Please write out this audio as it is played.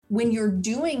when you're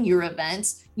doing your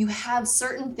events, you have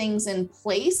certain things in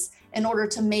place in order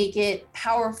to make it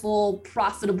powerful,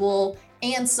 profitable,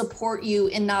 and support you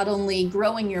in not only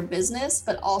growing your business,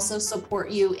 but also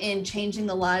support you in changing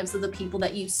the lives of the people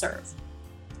that you serve.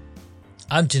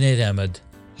 I'm Junaid Ahmed,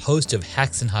 host of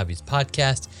Hacks and Hobbies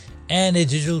podcast and a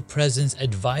digital presence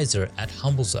advisor at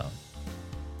HumbleZone.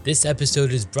 This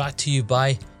episode is brought to you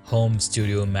by Home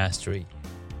Studio Mastery.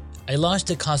 I launched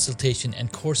a consultation and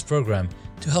course program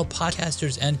to help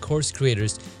podcasters and course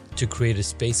creators to create a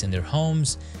space in their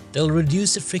homes that will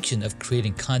reduce the friction of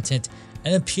creating content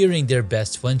and appearing their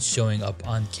best when showing up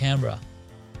on camera.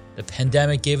 The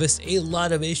pandemic gave us a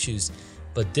lot of issues,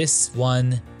 but this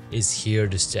one is here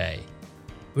to stay.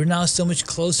 We're now so much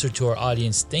closer to our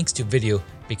audience thanks to video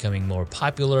becoming more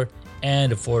popular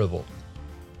and affordable.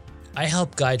 I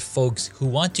help guide folks who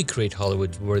want to create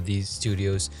Hollywood-worthy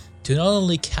studios to not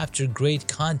only capture great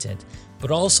content, but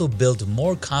also build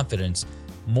more confidence,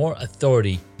 more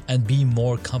authority, and be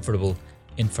more comfortable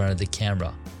in front of the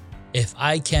camera. If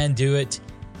I can do it,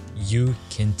 you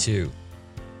can too.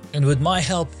 And with my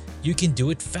help, you can do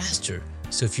it faster.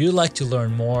 So if you'd like to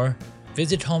learn more,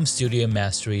 visit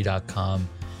homestudiomastery.com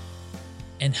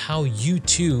and how you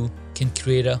too can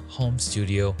create a home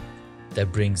studio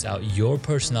that brings out your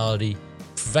personality,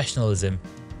 professionalism,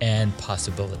 and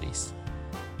possibilities.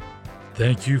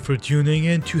 Thank you for tuning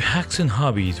in to Hacks and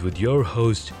Hobbies with your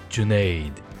host,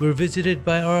 Junaid. We're visited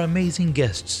by our amazing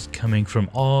guests coming from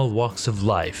all walks of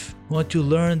life who want to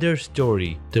learn their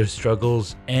story, their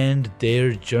struggles, and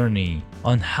their journey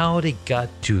on how they got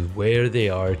to where they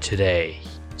are today.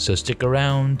 So stick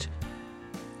around.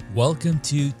 Welcome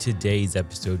to today's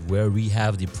episode where we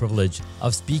have the privilege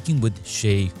of speaking with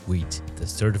Shay, the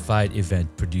certified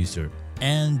event producer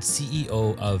and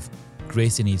CEO of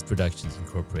Grace and Ease Productions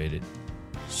Incorporated.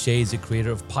 Shay is a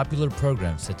creator of popular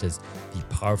programs such as the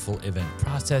Powerful Event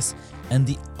Process and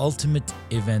the Ultimate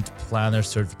Event Planner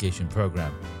Certification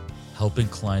Program, helping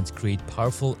clients create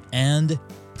powerful and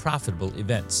profitable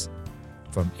events.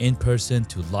 From in-person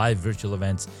to live virtual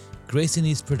events, Grace and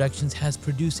Ease Productions has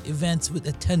produced events with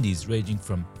attendees ranging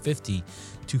from 50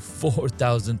 to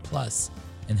 4,000 plus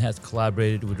and has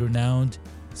collaborated with renowned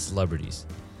celebrities.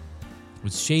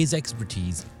 With Shay's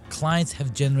expertise, clients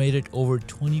have generated over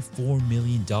 $24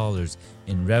 million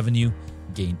in revenue,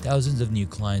 gained thousands of new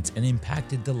clients, and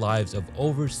impacted the lives of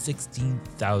over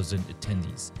 16,000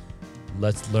 attendees.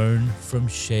 Let's learn from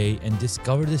Shay and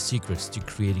discover the secrets to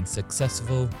creating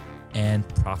successful and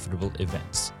profitable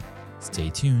events. Stay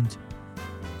tuned.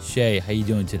 Shay, how you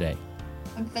doing today?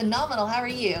 I'm phenomenal. How are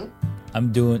you?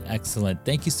 I'm doing excellent.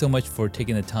 Thank you so much for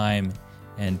taking the time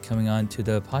and coming on to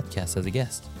the podcast as a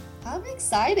guest. I'm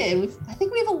excited. I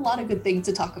think we have a lot of good things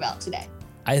to talk about today.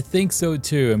 I think so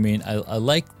too. I mean, I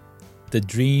like the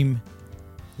dream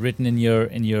written in your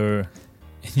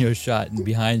shot and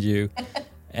behind you,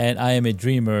 and I am a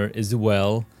dreamer as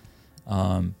well.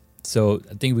 So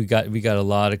I think we got a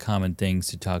lot of common things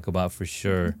to talk about for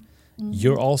sure. Mm-hmm.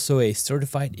 You're also a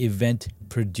certified event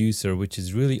producer, which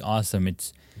is really awesome.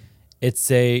 It's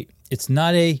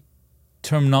not a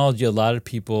terminology a lot of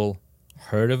people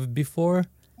heard of before.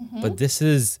 Mm-hmm. But this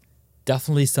is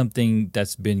definitely something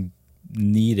that's been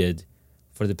needed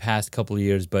for the past couple of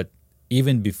years, but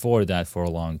even before that for a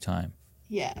long time.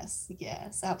 Yes,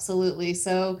 absolutely.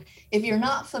 So if you're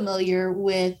not familiar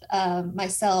with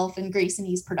myself and Grace and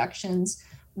Ease Productions,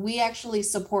 we actually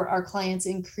support our clients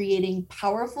in creating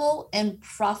powerful and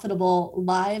profitable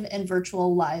live and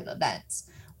virtual live events,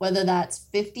 whether that's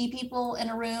 50 people in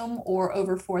a room or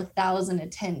over 4,000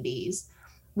 attendees.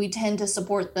 We tend to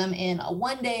support them in a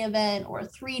one-day event or a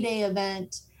three-day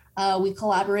event. We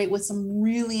collaborate with some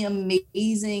really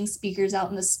amazing speakers out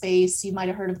in the space. You might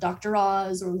have heard of Dr.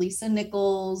 Oz or Lisa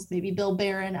Nichols, maybe Bill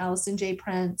Barron, Allison J.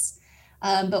 Prince.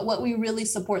 But what we really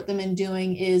support them in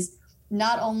doing is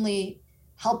not only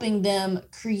helping them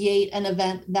create an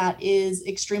event that is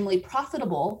extremely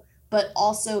profitable, but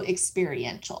also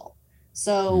experiential.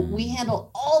 So we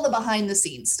handle all the behind the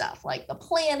scenes stuff, like the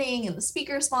planning and the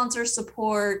speaker sponsor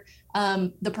support,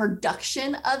 the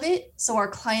production of it. So our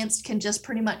clients can just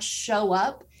pretty much show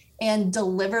up and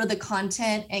deliver the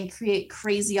content and create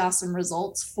crazy awesome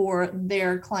results for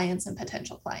their clients and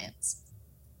potential clients.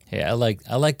 Hey, I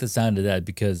like the sound of that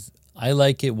because I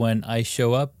like it when I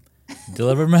show up,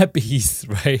 deliver my piece,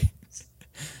 right?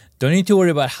 Don't need to worry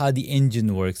about how the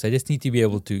engine works. I just need to be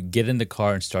able to get in the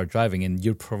car and start driving. And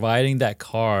you're providing that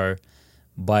car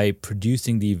by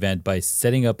producing the event, by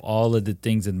setting up all of the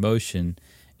things in motion.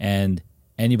 And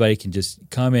anybody can just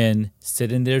come in,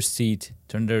 sit in their seat,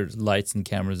 turn their lights and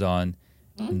cameras on,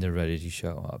 and they're ready to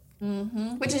show up.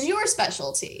 Which is your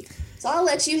specialty. So I'll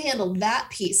let you handle that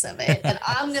piece of it. And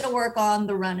I'm going to work on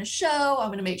the run of show. I'm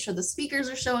going to make sure the speakers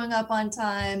are showing up on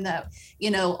time, that,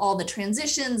 all the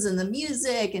transitions and the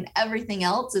music and everything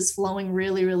else is flowing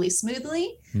really, really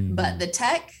smoothly. But the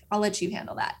tech, I'll let you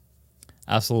handle that.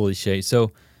 Absolutely, Shay.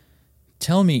 So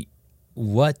tell me,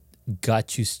 what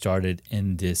got you started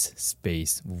in this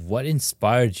space? What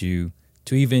inspired you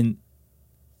to even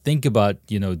think about,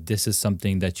 this is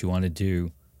something that you want to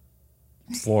do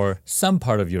for some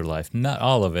part of your life, not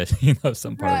all of it,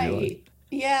 some part of your life.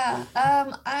 Yeah.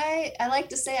 I like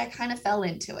to say I kind of fell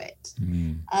into it.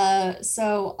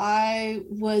 So I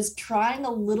was trying a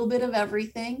little bit of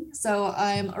everything. So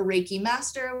I'm a Reiki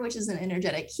master, which is an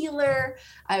energetic healer.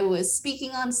 I was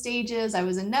speaking on stages. I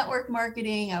was in network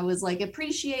marketing. I was like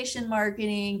appreciation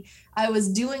marketing. I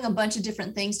was doing a bunch of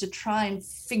different things to try and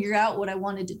figure out what I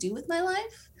wanted to do with my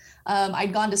life.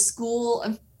 I'd gone to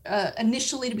school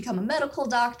initially to become a medical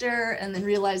doctor, and then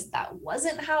realized that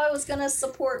wasn't how I was going to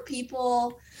support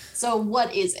people. So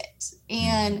what is it?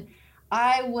 And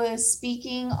I was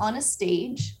speaking on a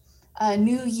stage,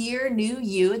 New Year, New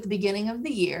You, at the beginning of the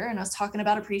year. And I was talking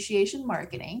about appreciation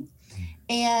marketing.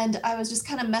 And I was just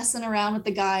kind of messing around with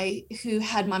the guy who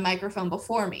had my microphone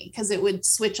before me, because it would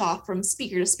switch off from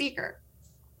speaker to speaker.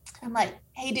 I'm like,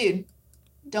 hey, dude,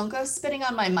 don't go spitting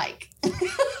on my mic.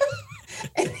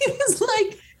 And he was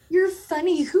like, you're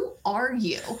funny. Who are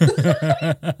you? Come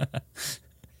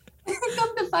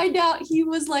to find out, he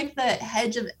was like the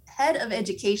head of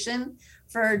education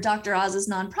for Dr. Oz's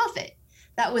nonprofit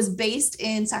that was based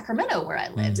in Sacramento, where I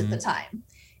lived at the time.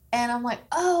 And I'm like,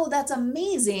 oh, that's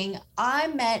amazing. I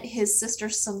met his sister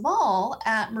Saval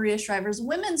at Maria Shriver's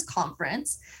women's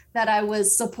conference that I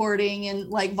was supporting and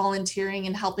like volunteering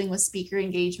and helping with speaker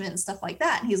engagement and stuff like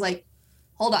that. And he's like,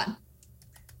 hold on.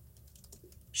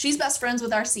 She's best friends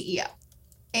with our CEO,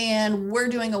 and we're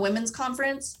doing a women's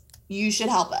conference. You should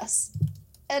help us.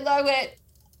 And I went,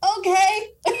 okay.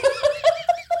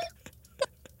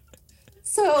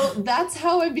 So that's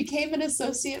how I became an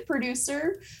associate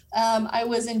producer. I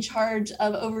was in charge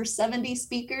of over 70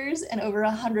 speakers and over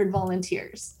 100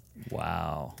 volunteers.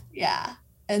 Wow. Yeah.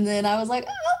 And then I was like, oh,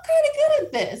 I'm kind of good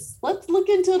at this. Let's look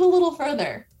into it a little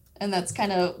further. And that's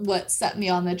kind of what set me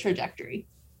on the trajectory.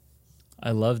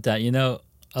 I love that.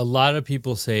 A lot of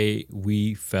people say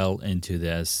we fell into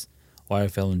this, or I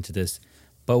fell into this.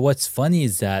 But what's funny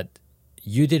is that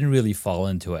you didn't really fall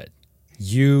into it.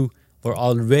 You were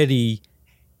already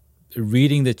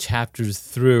reading the chapters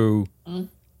through,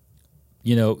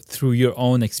 through your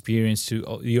own experience,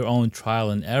 to your own trial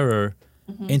and error,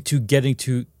 into getting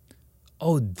to,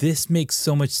 oh, this makes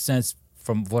so much sense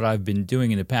from what I've been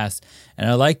doing in the past. And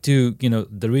I like to,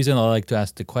 the reason I like to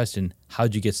ask the question,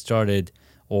 how'd you get started?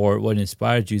 Or what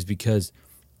inspired you, is because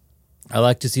I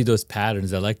like to see those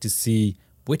patterns. I like to see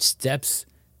which steps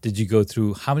did you go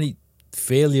through, how many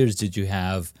failures did you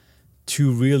have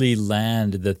to really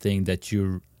land the thing that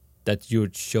you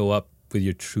would show up with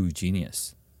your true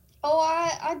genius. Oh,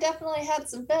 I definitely had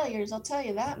some failures. I'll tell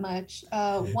you that much.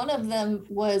 One of them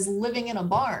was living in a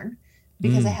barn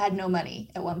because I had no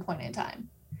money at one point in time.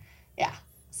 Yeah.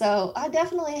 So I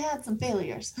definitely had some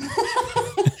failures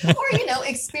or,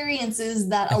 experiences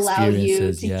that allow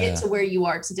you to get to where you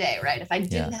are today, right? If I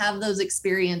didn't have those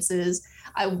experiences,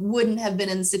 I wouldn't have been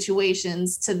in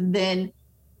situations to then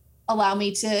allow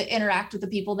me to interact with the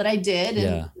people that I did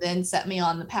and then set me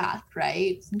on the path,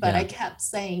 right? But I kept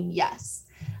saying yes,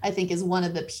 I think is one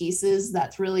of the pieces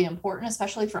that's really important,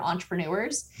 especially for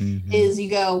entrepreneurs, is you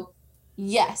go,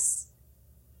 yes,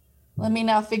 let me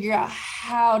now figure out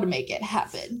how to make it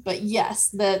happen. But yes,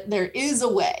 that there is a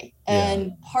way.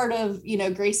 And part of,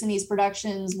 Grace and Ease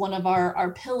Productions, one of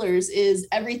our pillars is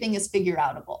everything is figure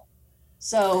outable.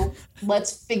 So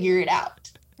let's figure it out,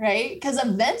 right? Because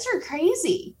events are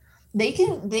crazy. They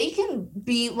can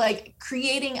be like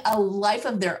creating a life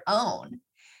of their own.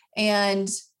 And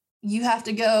you have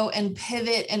to go and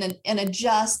pivot and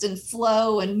adjust and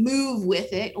flow and move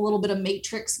with it, a little bit of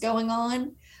matrix going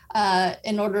on.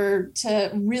 In order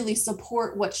to really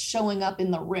support what's showing up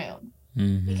in the room.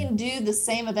 You can do the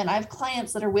same event. I have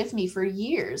clients that are with me for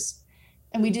years,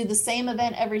 and we do the same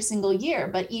event every single year,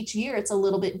 but each year it's a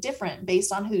little bit different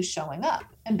based on who's showing up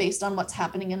and based on what's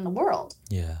happening in the world.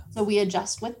 Yeah. So we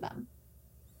adjust with them.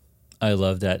 I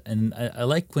love that. And I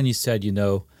like when you said,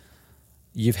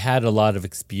 you've had a lot of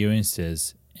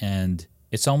experiences, and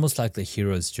it's almost like the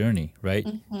hero's journey, right?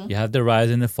 You have the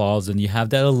rise and the falls, and you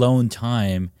have that alone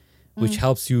time, which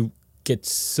helps you get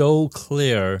so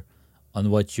clear on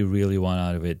what you really want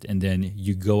out of it. And then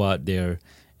you go out there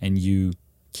and you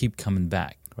keep coming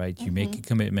back, right? You make a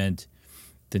commitment,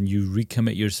 then you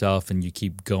recommit yourself and you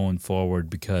keep going forward,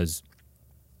 because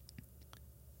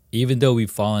even though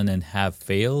we've fallen and have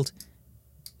failed,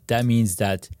 that means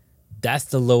that that's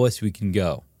the lowest we can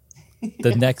go.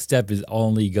 The next step is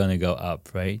only going to go up,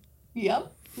 right?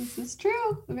 Yep, this is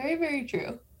true. Very, very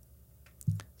true.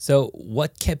 So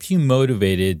what kept you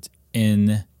motivated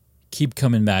in keep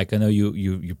coming back? I know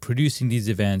you're producing these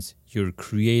events, you're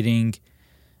creating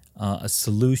a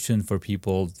solution for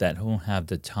people that don't have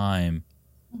the time.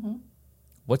 Mm-hmm.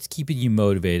 What's keeping you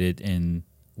motivated, and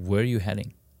where are you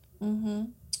heading? Mm-hmm.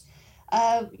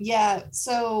 Yeah,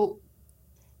 so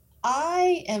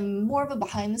I am more of a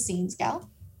behind the scenes gal.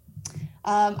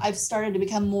 I've started to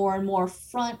become more and more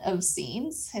front of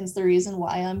scenes, hence the reason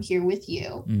why I'm here with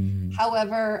you. Mm-hmm.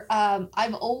 However,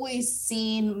 I've always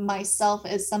seen myself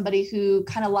as somebody who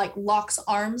kind of like locks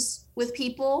arms with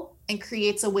people and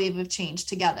creates a wave of change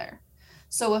together.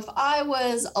 So if I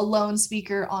was a lone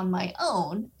speaker on my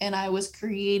own and I was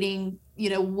creating,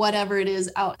 whatever it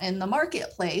is out in the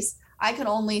marketplace, I could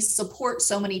only support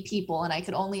so many people and I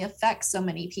could only affect so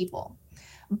many people.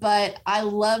 But I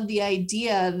love the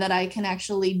idea that I can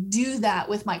actually do that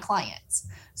with my clients.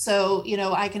 So,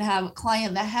 I can have a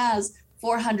client that has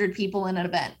 400 people in an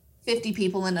event, 50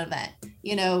 people in an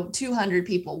event, 200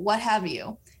 people, what have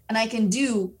you. And I can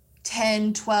do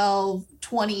 10, 12,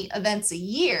 20 events a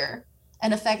year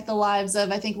and affect the lives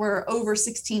of, I think we're over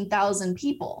 16,000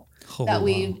 people that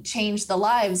we've changed the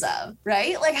lives of,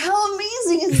 right? Like, how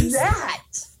amazing is that?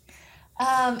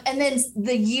 And then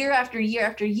the year after year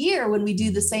after year, when we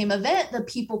do the same event, the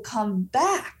people come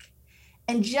back,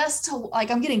 and just to,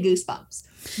 like, I'm getting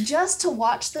goosebumps, just to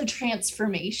watch the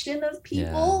transformation of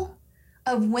people,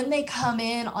 of when they come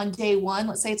in on day one.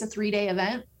 Let's say it's a 3-day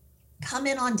event, come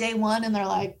in on day one and they're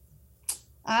like,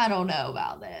 I don't know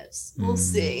about this. We'll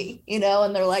see, and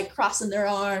they're like crossing their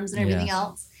arms and everything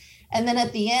else. And then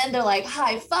at the end, they're like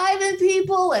high-fiving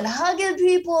people and hugging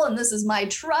people. And this is my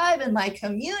tribe and my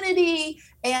community.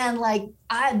 And like,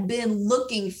 I've been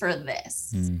looking for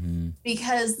this,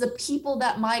 because the people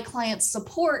that my clients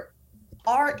support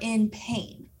are in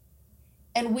pain.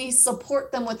 And we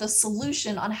support them with a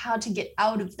solution on how to get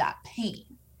out of that pain.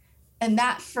 And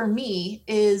that for me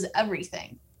is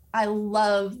everything. I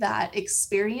love that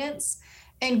experience.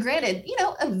 And granted,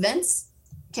 events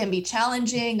can be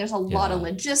challenging. There's a lot of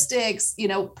logistics.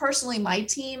 Personally, my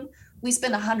team, we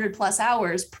spend 100+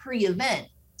 hours pre-event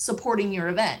supporting your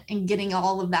event and getting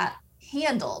all of that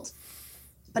handled.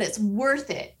 But it's worth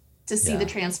it to see the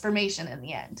transformation in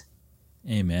the end.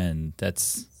 Amen.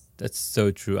 That's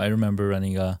so true. I remember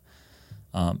running a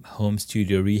home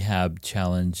studio rehab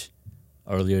challenge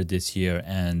earlier this year,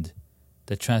 and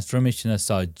the transformation I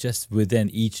saw just within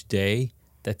each day,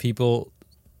 that people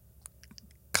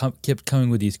kept coming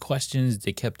with these questions.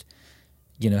 They kept,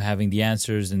 having the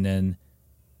answers, and then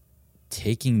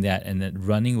taking that and then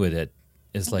running with it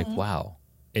is like, wow,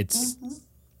 it's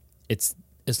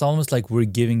almost like we're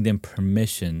giving them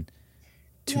permission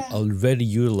to already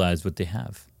utilize what they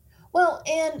have. Well,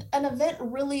 and an event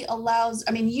really allows,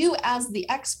 you as the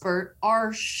expert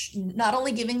are not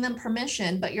only giving them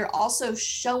permission, but you're also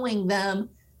showing them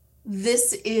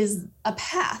this is a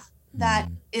path that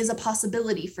is a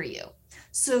possibility for you.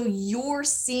 So you're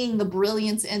seeing the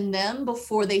brilliance in them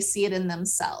before they see it in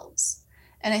themselves.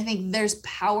 And I think there's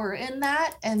power in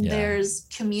that, and there's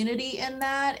community in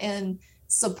that, and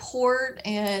support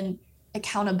and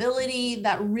accountability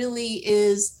that really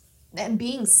is, and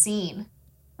being seen,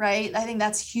 right? I think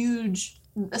that's huge,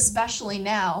 especially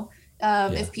now,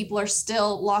 if people are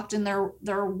still locked in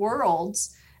their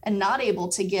worlds and not able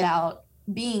to get out.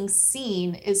 Being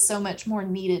seen is so much more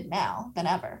needed now than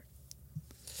ever.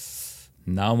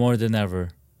 Now more than ever.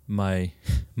 My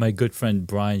good friend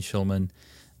Brian Shulman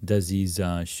does these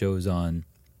shows on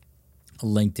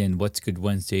LinkedIn, What's Good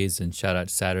Wednesdays and Shout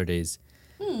Out Saturdays.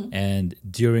 And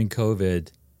during COVID,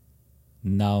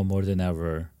 now more than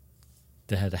ever,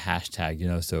 they had a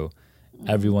hashtag, so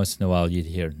every once in a while you'd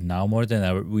hear, now more than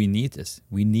ever, we need this.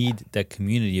 We need that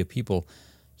community of people.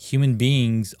 Human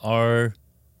beings are,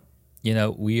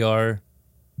 we are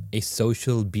a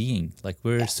social being. Like,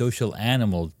 we're a social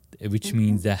animal, which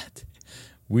means that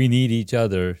we need each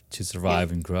other to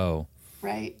survive and grow.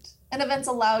 Right. And events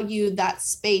allow you that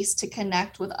space to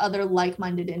connect with other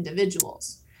like-minded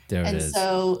individuals. There it is. And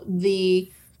so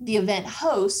the event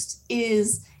host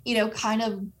is, kind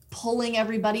of pulling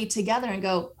everybody together and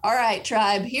go, all right,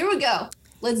 tribe, here we go.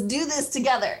 Let's do this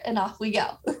together. And off we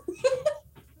go.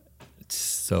 It's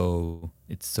so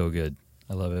good.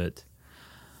 I love it.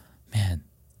 Man,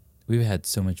 we've had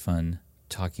so much fun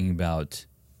talking about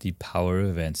the power of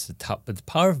events, the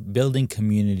power of building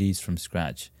communities from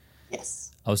scratch.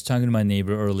 Yes. I was talking to my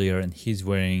neighbor earlier, and he's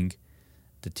wearing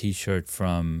the T-shirt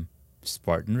from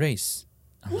Spartan Race.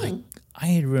 I'm like,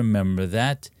 I remember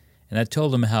that. And I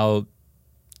told him how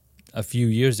a few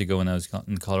years ago when I was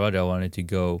in Colorado, I wanted to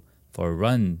go for a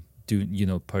run,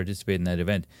 participate in that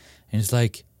event. And it's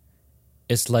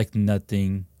like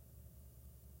nothing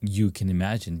you can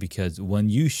imagine, because when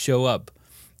you show up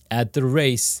at the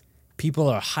race, people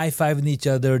are high-fiving each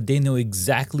other. They know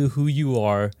exactly who you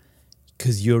are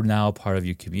because you're now part of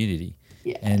your community.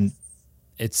 Yes. And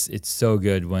it's so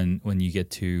good when you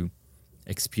get to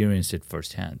experience it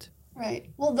firsthand. Right.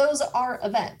 Well, those are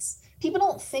events. People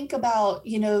don't think about,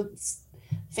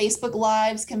 Facebook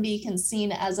Lives can be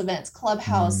seen as events,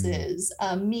 clubhouses,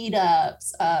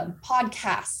 meetups,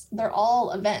 podcasts. They're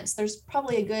all events. There's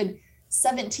probably a good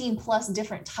 17 plus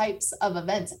different types of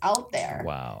events out there.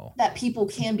 Wow. That people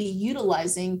can be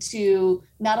utilizing to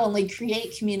not only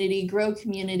create community, grow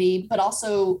community, but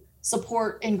also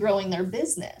support in growing their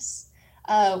business,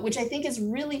 which I think is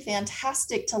really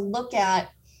fantastic to look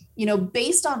at.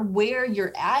 Based on where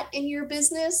you're at in your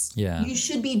business, you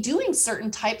should be doing certain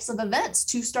types of events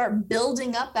to start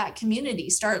building up that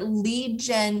community, start lead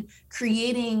gen,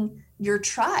 creating your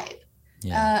tribe.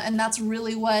 And that's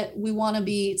really what we want to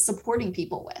be supporting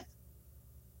people with.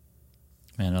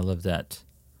 Man, I love that.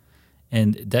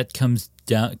 And that comes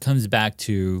back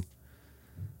to,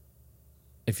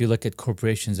 if you look at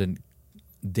corporations, and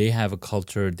they have a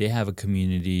culture, they have a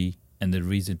community, and the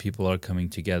reason people are coming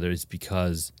together is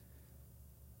because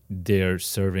they're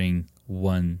serving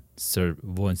one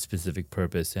specific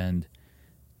purpose, and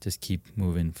just keep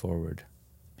moving forward.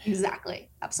 Exactly.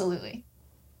 Absolutely.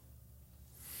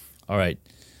 All right.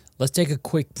 Let's take a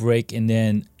quick break, and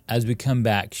then as we come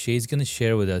back, Shay's going to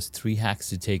share with us 3 hacks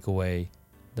to take away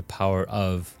the power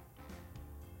of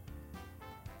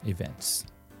events.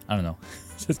 I don't know.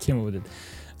 Just came up with it.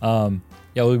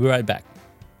 We'll be right back.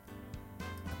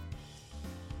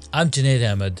 I'm Junaid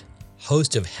Ahmed,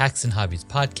 host of Hacks and Hobbies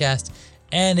podcast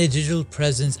and a digital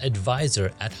presence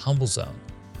advisor at HumbleZone.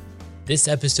 This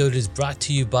episode is brought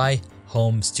to you by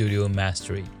Home Studio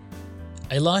Mastery.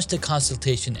 I launched a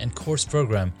consultation and course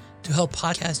program to help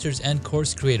podcasters and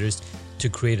course creators to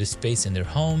create a space in their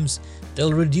homes that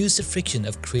will reduce the friction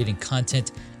of creating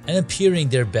content and appearing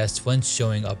their best when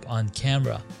showing up on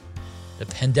camera. The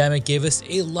pandemic gave us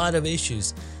a lot of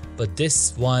issues, but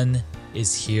this one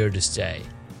is here to stay.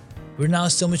 We're now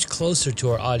so much closer to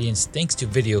our audience thanks to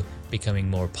video becoming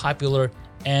more popular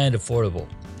and affordable.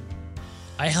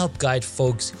 I help guide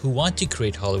folks who want to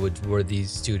create Hollywood-worthy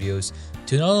studios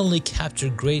to not only capture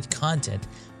great content,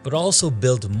 but also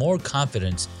build more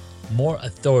confidence, more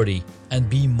authority, and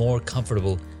be more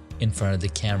comfortable in front of the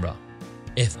camera.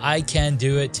 If I can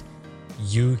do it,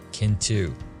 you can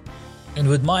too. And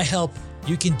with my help,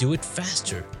 you can do it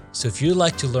faster. So if you'd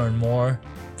like to learn more,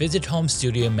 visit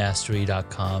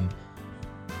homestudiomastery.com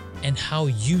and how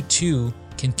you too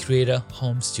can create a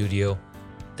home studio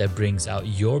that brings out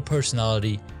your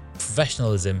personality,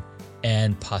 professionalism,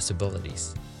 and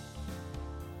possibilities.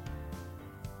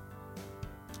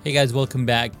 Hey guys, welcome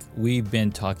back. We've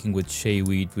been talking with Shay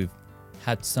Weed. We've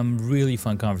had some really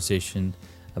fun conversation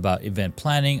about event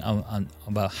planning,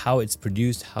 about how it's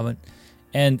produced,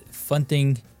 and fun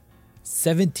thing,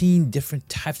 17 different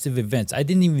types of events. I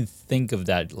didn't even think of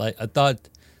that. I thought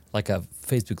like a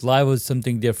Facebook Live was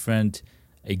something different,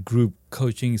 a group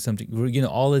coaching something.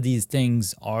 All of these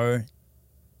things are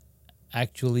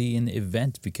actually an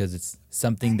event because it's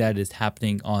something that is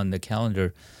happening on the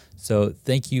calendar. So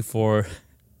thank you for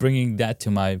bringing that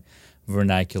to my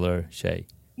vernacular, Shay.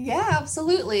 Yeah,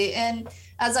 absolutely. And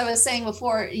as I was saying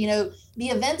before, the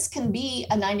events can be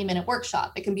a 90-minute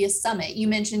workshop. It can be a summit. You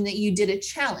mentioned that you did a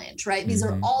challenge, right? These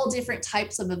are all different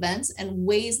types of events and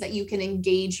ways that you can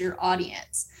engage your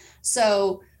audience.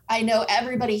 So I know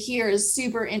everybody here is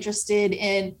super interested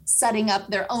in setting up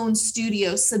their own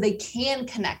studio so they can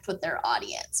connect with their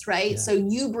audience, right? Yeah. So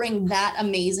you bring that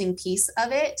amazing piece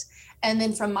of it. And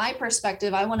then from my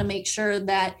perspective, I want to make sure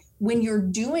that when you're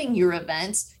doing your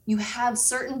events, you have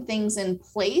certain things in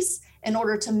place in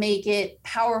order to make it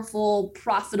powerful,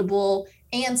 profitable,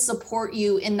 and support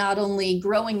you in not only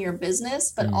growing your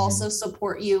business, but also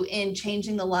support you in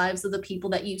changing the lives of the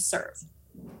people that you serve.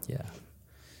 Yeah,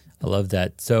 I love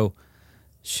that. So,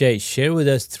 Shay, share with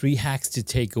us 3 hacks to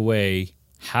take away.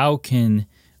 How can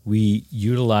we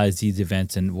utilize these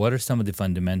events, and what are some of the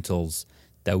fundamentals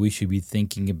that we should be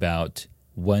thinking about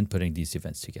when putting these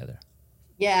events together?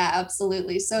 Yeah,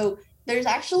 absolutely. So there's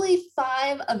actually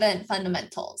 5 event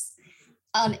fundamentals.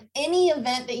 On any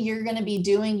event that you're going to be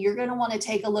doing, you're going to want to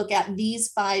take a look at these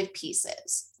 5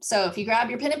 pieces. So if you grab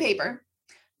your pen and paper,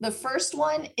 The first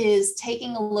one is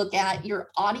taking a look at your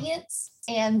audience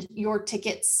and your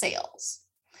ticket sales.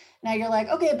 Now you're like,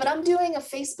 okay, but I'm doing a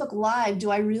Facebook Live.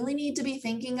 Do I really need to be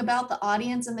thinking about the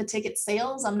audience and the ticket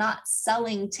sales? I'm not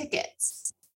selling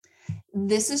tickets.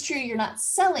 This is true. You're not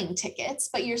selling tickets,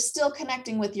 but you're still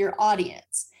connecting with your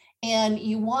audience. And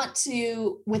you want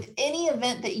to, with any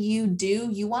event that you do,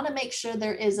 you want to make sure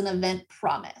there is an event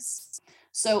promise.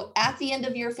 So at the end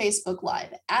of your Facebook Live,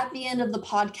 at the end of the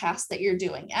podcast that you're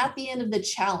doing, at the end of the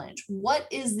challenge, what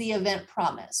is the event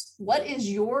promise? What is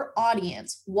your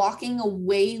audience walking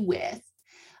away with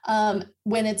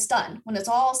when it's done, when it's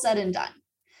all said and done?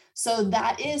 So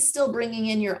that is still bringing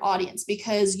in your audience,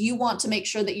 because you want to make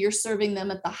sure that you're serving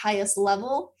them at the highest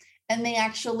level and they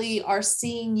actually are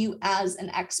seeing you as an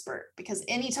expert. Because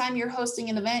anytime you're hosting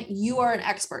an event, you are an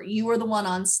expert. You are the one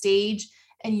on stage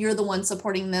and you're the one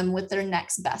supporting them with their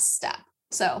next best step.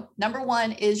 So number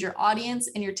one is your audience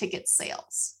and your ticket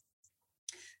sales.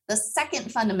 The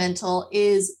second fundamental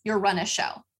is your run a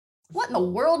show. What in the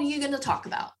world are you going to talk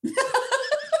about?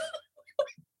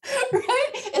 Right?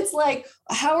 It's like,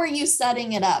 how are you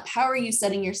setting it up? How are you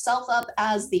setting yourself up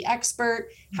as the expert?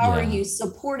 How are you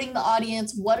supporting the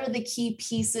audience? What are the key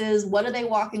pieces? What are they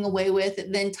walking away with?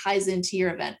 It then ties into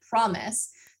your event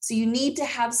promise. So you need to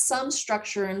have some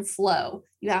structure and flow.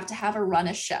 You have to have a run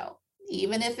a show.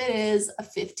 Even if it is a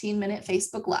 15-minute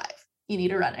Facebook Live, you need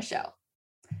to run a show,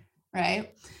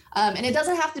 right? And it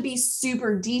doesn't have to be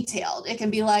super detailed. It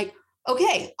can be like,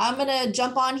 okay, I'm going to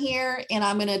jump on here and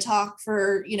I'm going to talk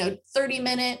for, 30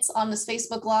 minutes on this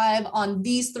Facebook Live on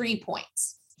these 3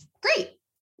 points. Great.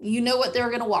 You know what they're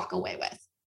going to walk away with.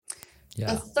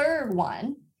 Yeah. The third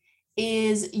one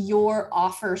is your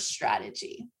offer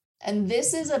strategy. And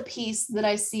this is a piece that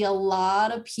I see a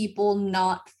lot of people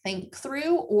not think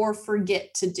through or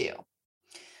forget to do.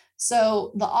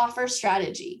 So the offer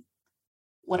strategy,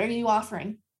 what are you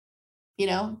offering?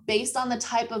 Based on the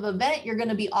type of event, you're going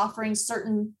to be offering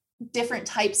certain different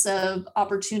types of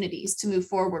opportunities to move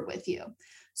forward with you.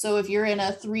 So if you're in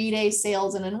a 3-day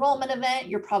sales and enrollment event,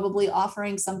 you're probably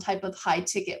offering some type of high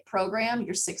ticket program,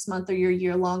 your 6-month or your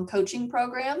year-long coaching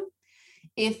program.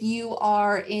 If you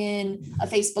are in a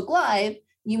Facebook Live,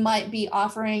 you might be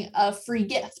offering a free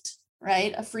gift,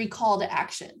 right? A free call to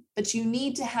action, but you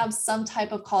need to have some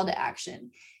type of call to action.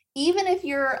 Even if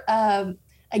you're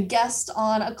a guest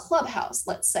on a clubhouse,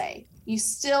 let's say, you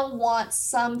still want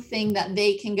something that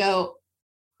they can go,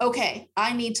 okay,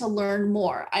 I need to learn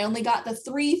more. I only got the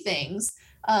 3 things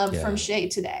from Shay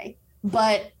today,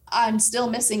 but I'm still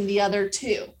missing the other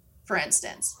 2, for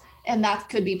instance. And that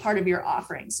could be part of your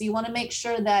offering. So you want to make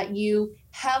sure that you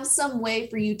have some way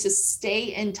for you to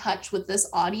stay in touch with this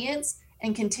audience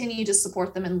and continue to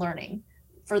support them in learning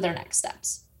for their next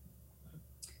steps.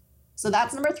 So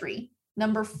that's number 3.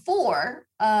 Number 4,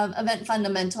 event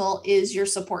fundamental, is your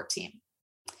support team.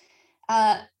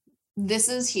 This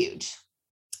is huge.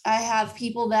 I have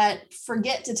people that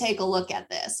forget to take a look at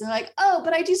this. They're like, oh,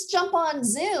 but I just jump on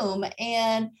Zoom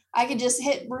and I can just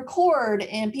hit record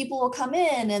and people will come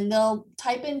in and they'll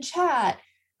type in chat.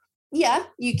 Yeah,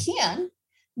 you can,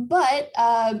 but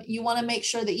you want to make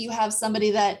sure that you have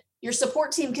somebody that your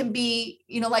support team can be,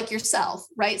 like yourself,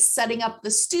 right? Setting up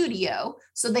the studio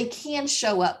so they can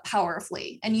show up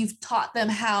powerfully. And you've taught them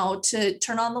how to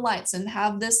turn on the lights and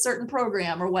have this certain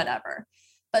program or whatever.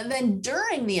 But then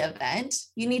during the event,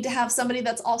 you need to have somebody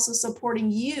that's also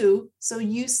supporting you so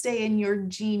you stay in your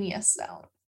genius zone.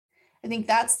 I think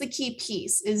that's the key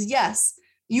piece is, yes,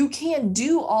 you can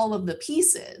do all of the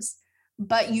pieces,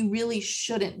 but you really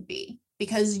shouldn't be,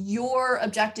 because your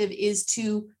objective is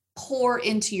to pour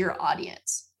into your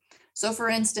audience. So for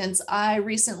instance, I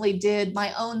recently did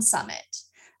my own summit.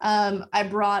 I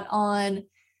brought on,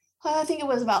 I think it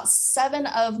was about 7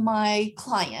 of my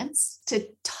clients to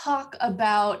talk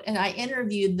about, and I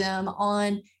interviewed them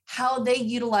on how they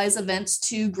utilize events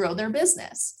to grow their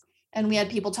business. And we had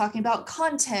people talking about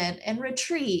content and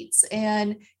retreats.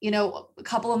 And, a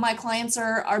couple of my clients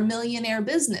are millionaire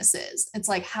businesses. It's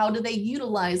like, how do they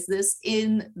utilize this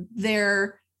in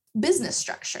their business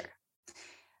structure?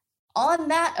 On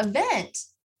that event,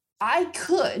 I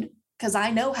could, because I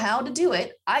know how to do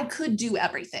it, I could do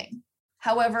everything.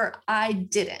 However, I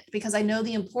didn't, because I know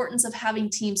the importance of having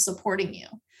teams supporting you.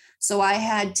 So I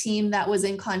had team that was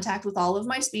in contact with all of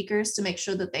my speakers to make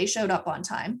sure that they showed up on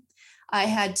time. I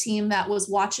had team that was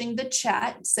watching the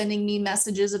chat, sending me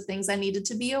messages of things I needed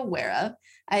to be aware of.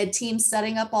 I had team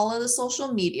setting up all of the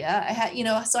social media.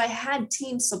 So I had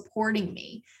team supporting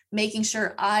me, making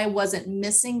sure I wasn't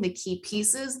missing the key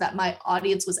pieces that my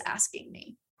audience was asking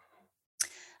me.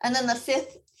 And then the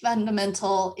 5th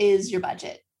fundamental is your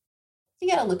budget. You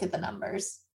got to look at the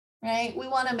numbers. right? We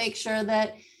want to make sure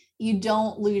that you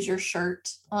don't lose your shirt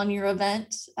on your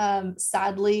event.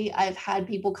 Sadly, I've had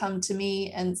people come to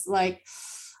me and it's like,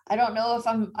 I don't know if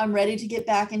I'm ready to get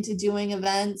back into doing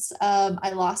events. I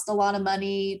lost a lot of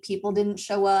money. People didn't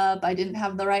show up. I didn't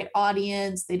have the right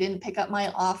audience. They didn't pick up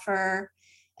my offer.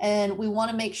 And we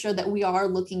want to make sure that we are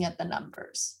looking at the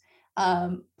numbers.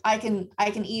 I can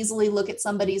easily look at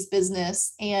somebody's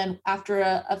business and after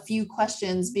a few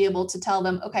questions be able to tell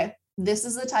them, okay, this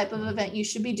is the type of event you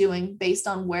should be doing based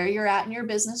on where you're at in your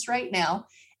business right now.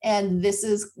 And this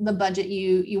is the budget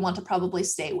you want to probably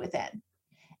stay within.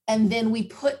 And then we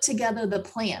put together the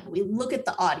plan. We look at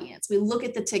the audience, we look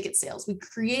at the ticket sales, we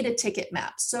create a ticket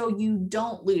map so you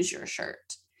don't lose your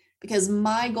shirt. Because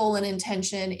my goal and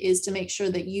intention is to make sure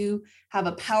that you have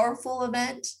a powerful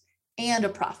event and a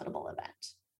profitable event.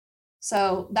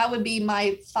 So that would be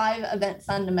my 5 event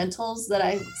fundamentals that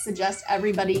I suggest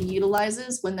everybody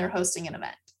utilizes when they're hosting an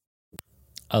event.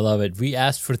 I love it. We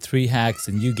asked for 3 hacks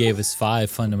and you gave us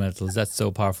 5 fundamentals. That's so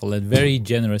powerful and very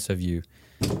generous of you.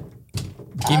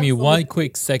 Give me one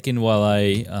quick second while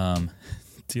I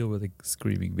deal with a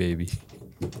screaming baby.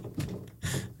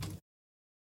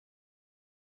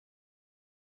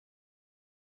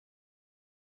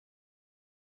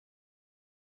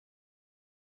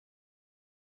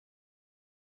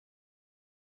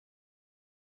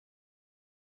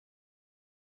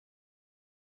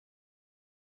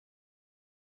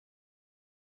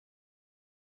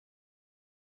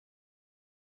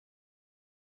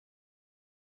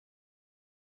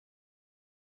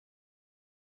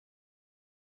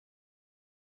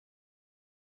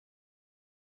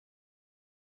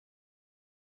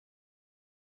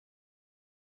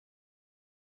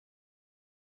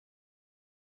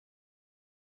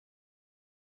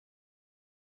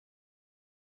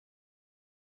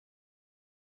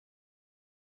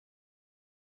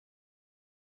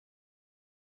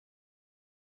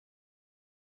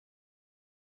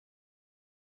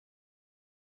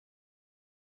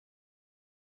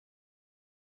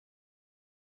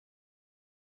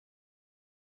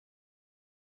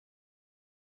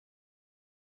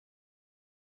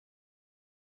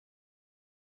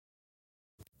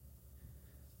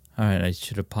 All right, I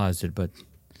should have paused it, but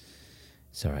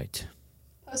it's all right.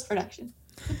 Post-production.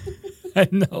 I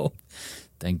know.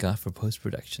 Thank God for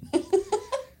post-production.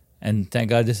 And thank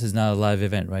God this is not a live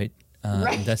event, right?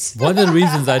 Right. That's one of the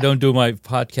reasons I don't do my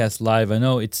podcast live. I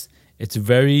know it's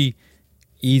very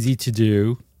easy to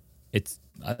do.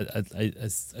 I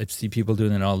see people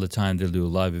doing it all the time. They'll do a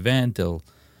live event, they'll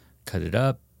cut it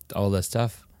up, all that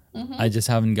stuff. Mm-hmm. I just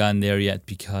haven't gotten there yet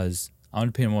because I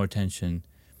want to pay more attention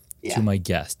to my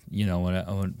guest. You know,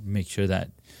 I want to make sure that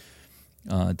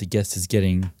the guest is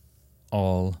getting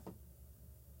all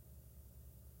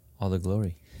the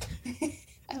glory.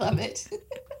 I love it.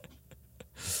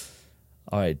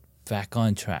 All right, back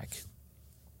on track.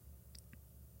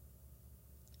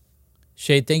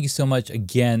 Shay, thank you so much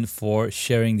again for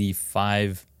sharing the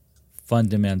 5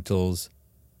 fundamentals,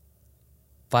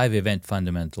 5 event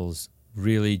fundamentals.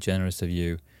 Really generous of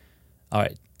you. All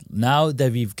right, now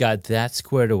that we've got that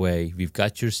squared away, we've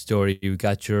got your story, we've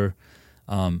got your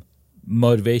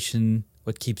motivation,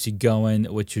 what keeps you going,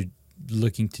 what you're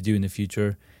looking to do in the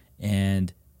future,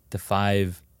 and the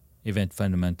 5 event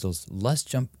fundamentals. Let's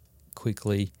jump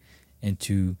quickly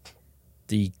into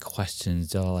the questions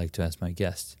that I like to ask my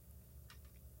guests.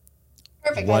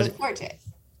 Perfect. I look forward to it.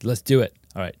 Let's do it.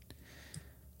 All right.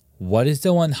 What is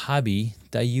the one hobby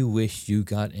that you wish you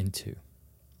got into?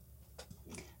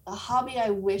 A hobby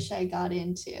I wish I got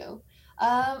into.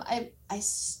 I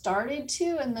started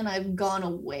to, and then I've gone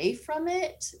away from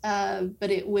it. But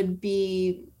it would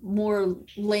be more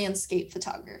landscape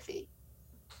photography.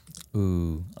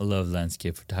 Ooh, I love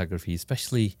landscape photography,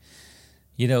 especially,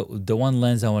 you know, the one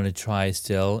lens I want to try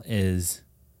still is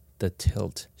the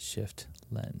tilt shift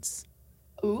lens.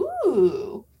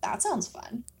 Ooh, that sounds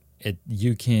fun.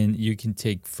 You can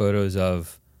take photos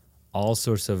of all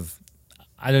sorts of,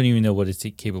 I don't even know what it's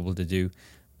capable to do,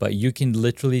 but you can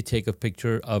literally take a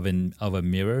picture of a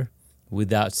mirror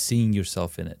without seeing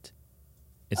yourself in it.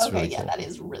 It's okay, really yeah, cool. That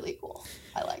is really cool.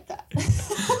 I like that.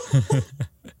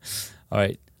 All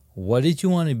right. What did you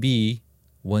want to be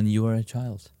when you were a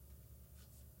child?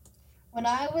 When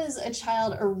I was a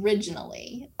child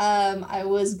originally, I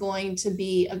was going to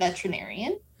be a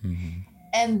veterinarian. Mm-hmm.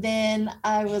 And then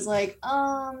I was like,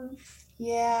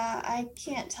 yeah, I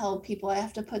can't tell people I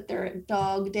have to put their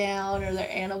dog down or their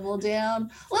animal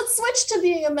down. Let's switch to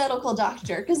being a medical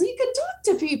doctor because you can talk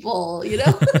to people, you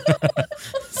know?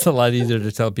 It's a lot easier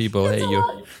to tell people, hey,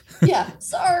 you. Yeah,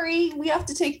 sorry, we have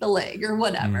to take the leg or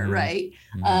whatever, mm-hmm. right?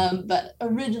 Mm-hmm. But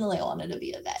originally I wanted to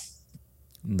be a vet.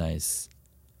 Nice.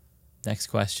 Next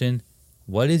question.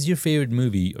 What is your favorite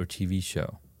movie or TV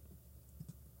show?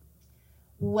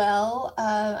 Well,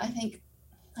 I think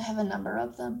I have a number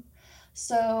of them.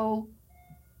 So,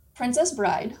 Princess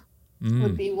Bride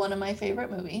would be one of my favorite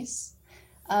movies.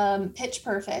 Pitch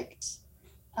Perfect,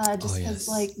 Oh, just because yes.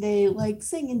 like they like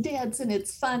sing and dance and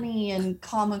it's funny and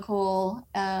comical.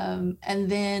 And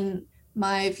then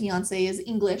my fiance is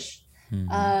English,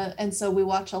 Mm-hmm. and so we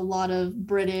watch a lot of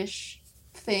British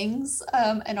things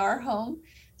in our home.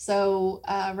 So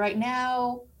right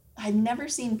now, I've never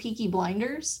seen Peaky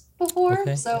Blinders before,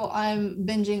 Okay. so I'm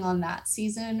binging on that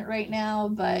season right now.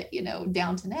 But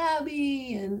Downton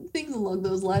Abbey and things along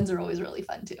those lines are always really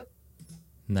fun too.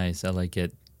 Nice. I like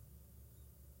it.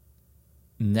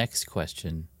 Next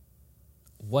question.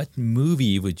 What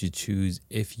movie would you choose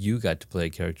if you got to play a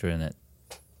character in it?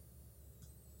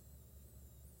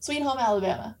 Sweet Home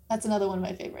Alabama. That's another one of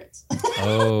my favorites.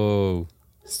 Oh,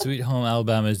 Sweet Home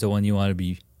Alabama is the one you want to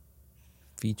be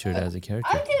featured as a I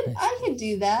character. could Nice. I could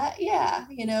do that. Yeah,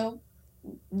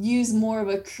 use more of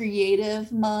a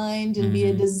creative mind and be a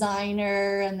Mm-hmm.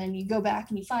 designer, and then you go back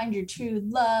and you find your true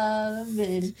love,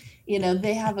 and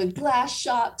they have a glass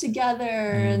shop together,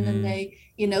 and then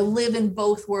Mm-hmm. they live in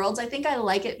both worlds. I think I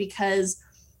like it because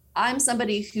I'm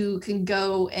somebody who can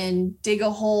go and dig a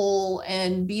hole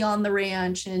and be on the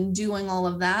ranch and doing all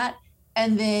of that,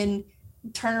 and then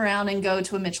turn around and go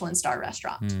to a Michelin star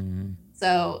restaurant. Mm-hmm.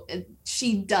 So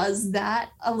she does that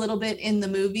a little bit in the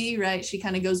movie, right? She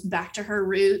kind of goes back to her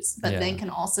roots, but then Yeah. can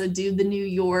also do the New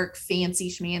York fancy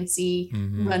schmancy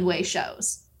Mm-hmm. runway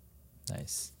shows.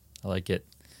 Nice. I like it.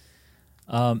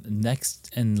 Next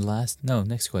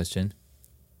question.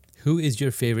 Who is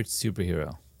your favorite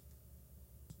superhero?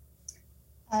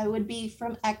 I would be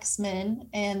from X-Men,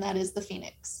 and that is the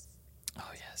Phoenix.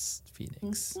 Oh, yes.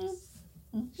 Phoenix.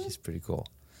 Mm-hmm. Mm-hmm. She's pretty cool.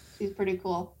 She's pretty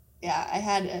cool. Yeah, I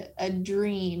had a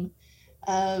dream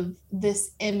of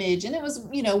this image, and it was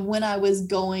when I was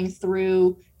going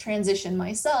through transition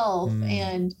myself,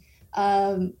 and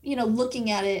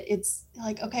looking at it, it's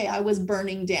like, okay, I was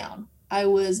burning down, I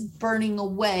was burning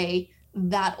away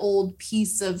that old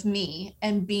piece of me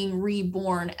and being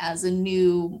reborn as a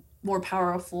new, more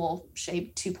powerful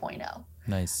Shay 2.0.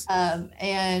 Nice.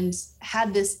 And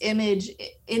had this image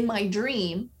in my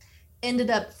dream,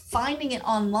 ended up finding it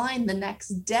online the next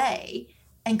day,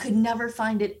 and could never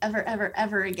find it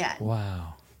ever again.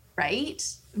 Wow. Right?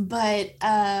 But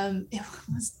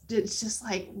it's just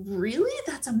like, really?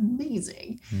 That's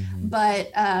amazing. Mm-hmm. But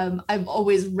I've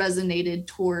always resonated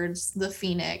towards the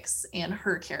Phoenix and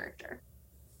her character.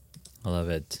 I love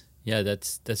it. Yeah,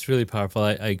 that's really powerful.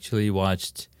 I actually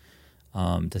watched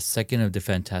the second of the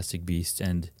Fantastic Beasts,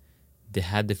 and they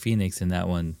had the Phoenix in that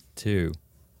one too.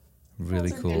 Really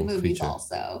Those are cool good movies creature.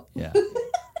 also. Yeah.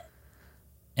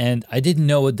 And I didn't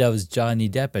know that was Johnny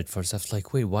Depp at first. I was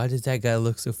like, wait, why does that guy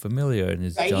look so familiar? And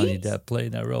it's Johnny Right? Depp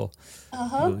playing that role.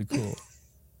 Uh-huh. Really cool.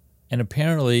 And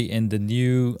apparently in the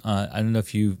new, I don't know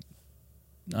if you've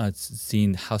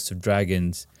seen House of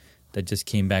Dragons that just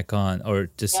came back on or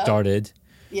just started.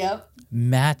 Yep.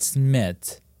 Matt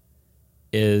Smith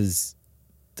is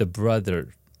the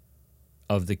brother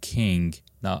of the king.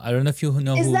 Now, I don't know if you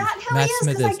know Is who that how Matt he is?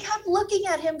 Smith Because I is. kept looking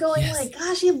at him going Yes. like,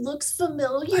 gosh, he looks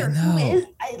familiar. I Who know. is?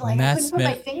 I Matt couldn't put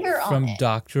my Smith finger on from it.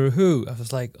 Doctor Who. I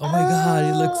was like, oh my God,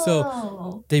 he looks so...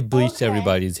 Oh, They bleached okay.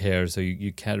 everybody's hair, so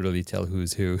you can't really tell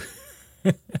who's who.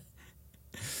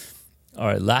 All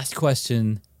right, last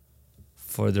question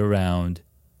for the round.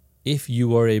 If you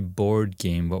were a board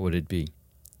game, what would it be?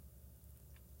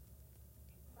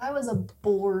 I was a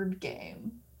board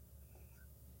game.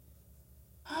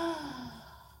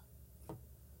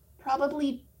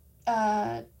 Probably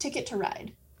Ticket to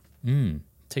Ride.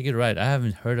 Take it right. I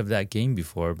haven't heard of that game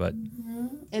before, but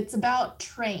It's about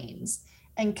trains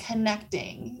and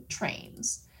connecting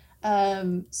trains.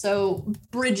 So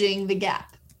bridging the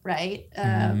gap, right?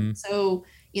 So,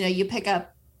 you pick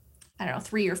up, I don't know,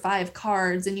 3 or 5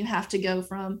 cards, and you have to go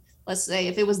from, let's say,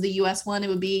 if it was the US one, it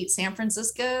would be San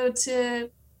Francisco to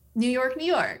New York,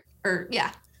 or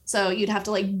yeah. So you'd have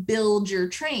to like build your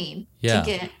train to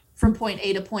get from point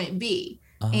A to point B.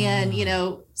 And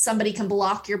somebody can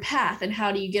block your path, and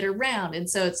how do you get around? And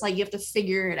so it's like you have to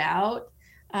figure it out.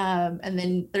 And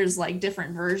then there's like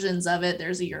different versions of it.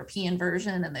 There's a European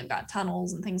version, and they've got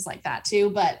tunnels and things like that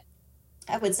too. But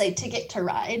I would say Ticket to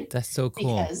Ride. that's so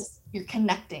cool. Because you're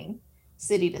connecting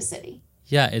city to city.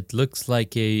 Yeah, it looks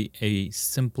like a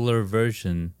simpler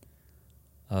version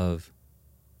of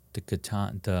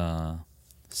the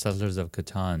Settlers of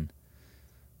Catan.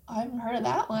 I haven't heard of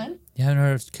that one. You haven't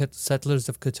heard of Settlers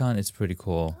of Catan? It's pretty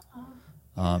cool.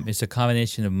 It's a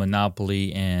combination of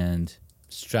Monopoly and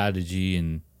strategy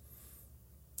and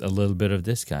a little bit of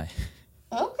this guy.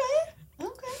 Okay.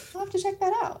 I'll have to check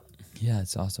that out. Yeah,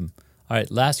 it's awesome. All right,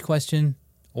 last question.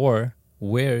 Or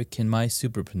where can my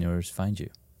superpreneurs find you?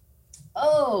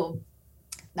 Oh,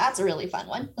 that's a really fun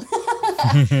one.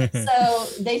 So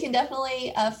they can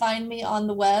definitely find me on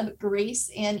the web,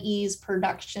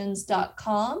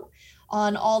 graceandeaseproductions.com,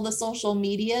 on all the social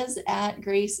medias at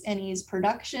Grace and Ease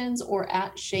Productions or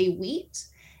at Shay Wheat.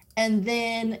 And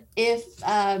then if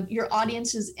your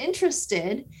audience is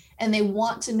interested and they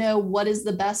want to know what is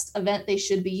the best event they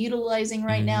should be utilizing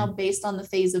right now based on the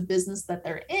phase of business that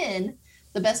they're in,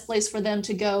 the best place for them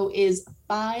to go is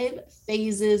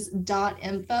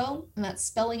 5phases.info. And that's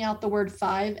spelling out the word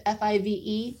 5,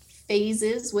 F-I-V-E,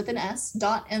 phases with an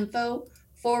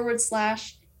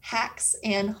S.info/hacks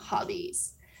and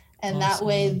hobbies. And awesome. That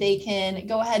way they can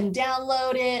go ahead and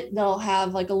download it. They'll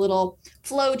have like a little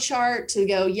flow chart to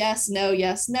go yes, no,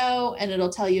 and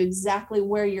it'll tell you exactly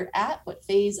where you're at, what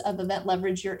phase of event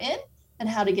leverage you're in, and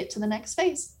how to get to the next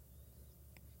phase.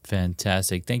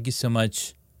 Fantastic. Thank you so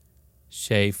much,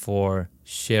 Shay, for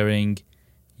sharing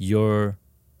your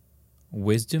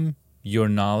wisdom, your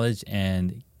knowledge,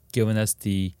 and giving us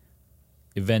the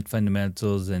event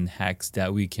fundamentals and hacks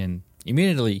that we can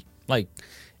immediately, like,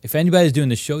 if anybody's doing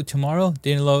the show tomorrow,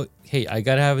 they know, hey, I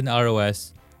got to have an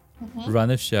ROS,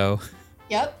 run a show.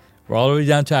 Yep. We're already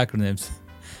down to acronyms.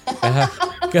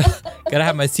 Gotta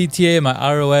have my CTA,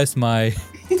 my ROS, my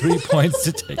 3 points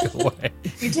to take away.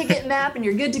 Your ticket map, and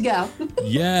you're good to go.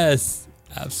 Yes,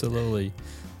 absolutely.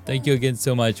 Thank you again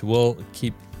so much. We'll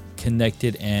keep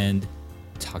connected and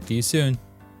talk to you soon.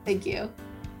 Thank you.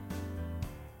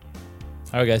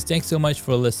 All right, guys. Thanks so much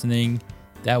for listening.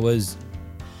 That was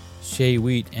Shay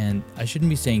Wheat, and I shouldn't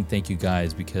be saying thank you,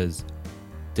 guys, because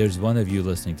there's one of you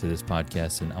listening to this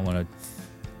podcast, and I want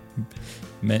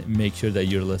to make sure that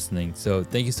you're listening. So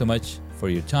thank you so much for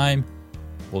your time.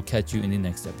 We'll catch you in the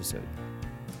next episode.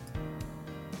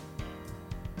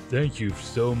 Thank you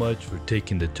so much for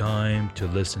taking the time to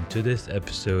listen to this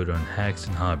episode on Hacks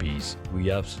and Hobbies.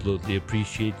 We absolutely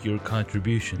appreciate your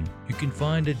contribution. You can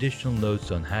find additional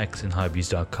notes on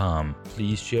hacksandhobbies.com.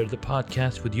 Please share the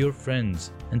podcast with your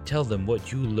friends and tell them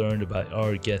what you learned about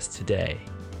our guest today.